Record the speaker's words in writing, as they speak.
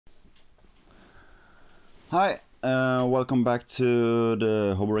Hi, welcome back to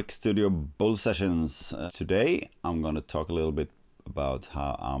the HoboRec Studio Bull Sessions. Today I'm gonna talk a little bit about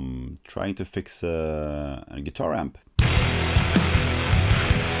how I'm trying to fix a guitar amp.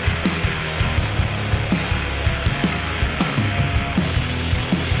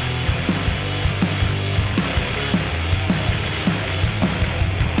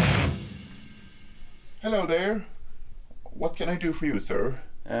 Hello there. What can I do for you, sir?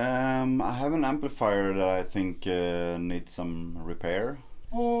 I have an amplifier that I think needs some repair.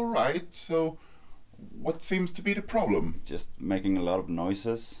 All right, so what seems to be the problem? It's just making a lot of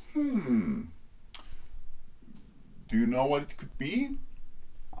noises. Do you know what it could be?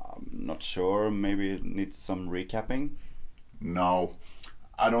 I'm not sure, maybe it needs some recapping. No,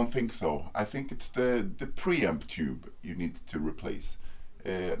 I don't think so. I think it's the preamp tube you need to replace.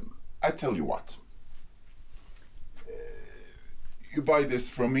 I tell you what. You buy this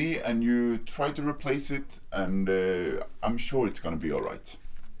from me and you try to replace it, and I'm sure it's gonna be all right.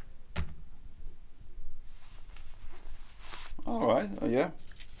 All right, yeah.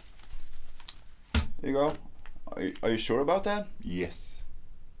 Here you go. Are you sure about that? Yes.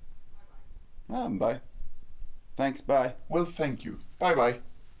 Bye. Thanks, bye. Well, thank you. Bye-bye.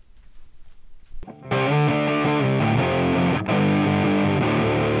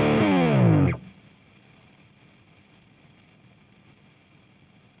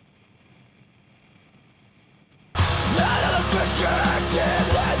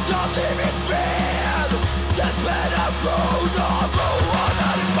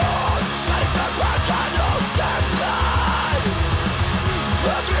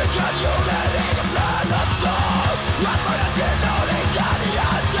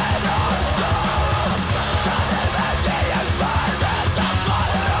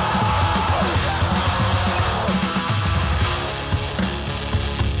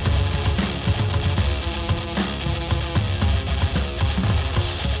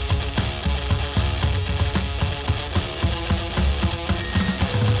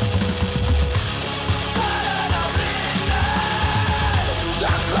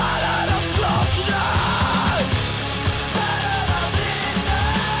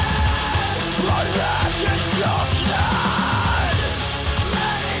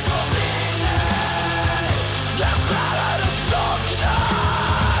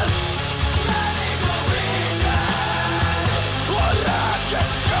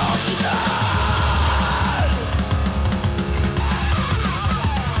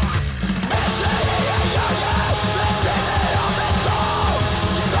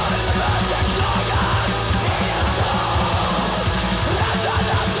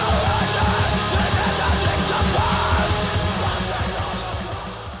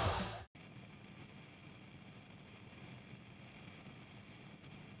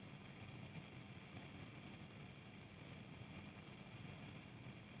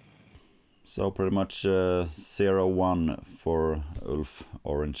 So pretty much 0-1 for Ulf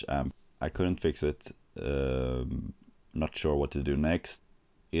Orange amp. I couldn't fix it. Not sure what to do next.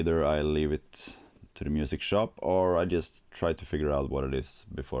 Either I leave it to the music shop or I just try to figure out what it is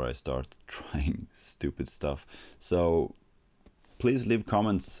before I start trying stupid stuff. So please leave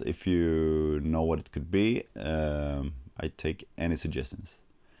comments if you know what it could be. I take any suggestions.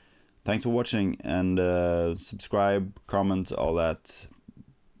 Thanks for watching, and subscribe, comment, all that.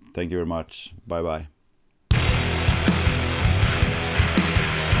 Thank you very much. Bye bye.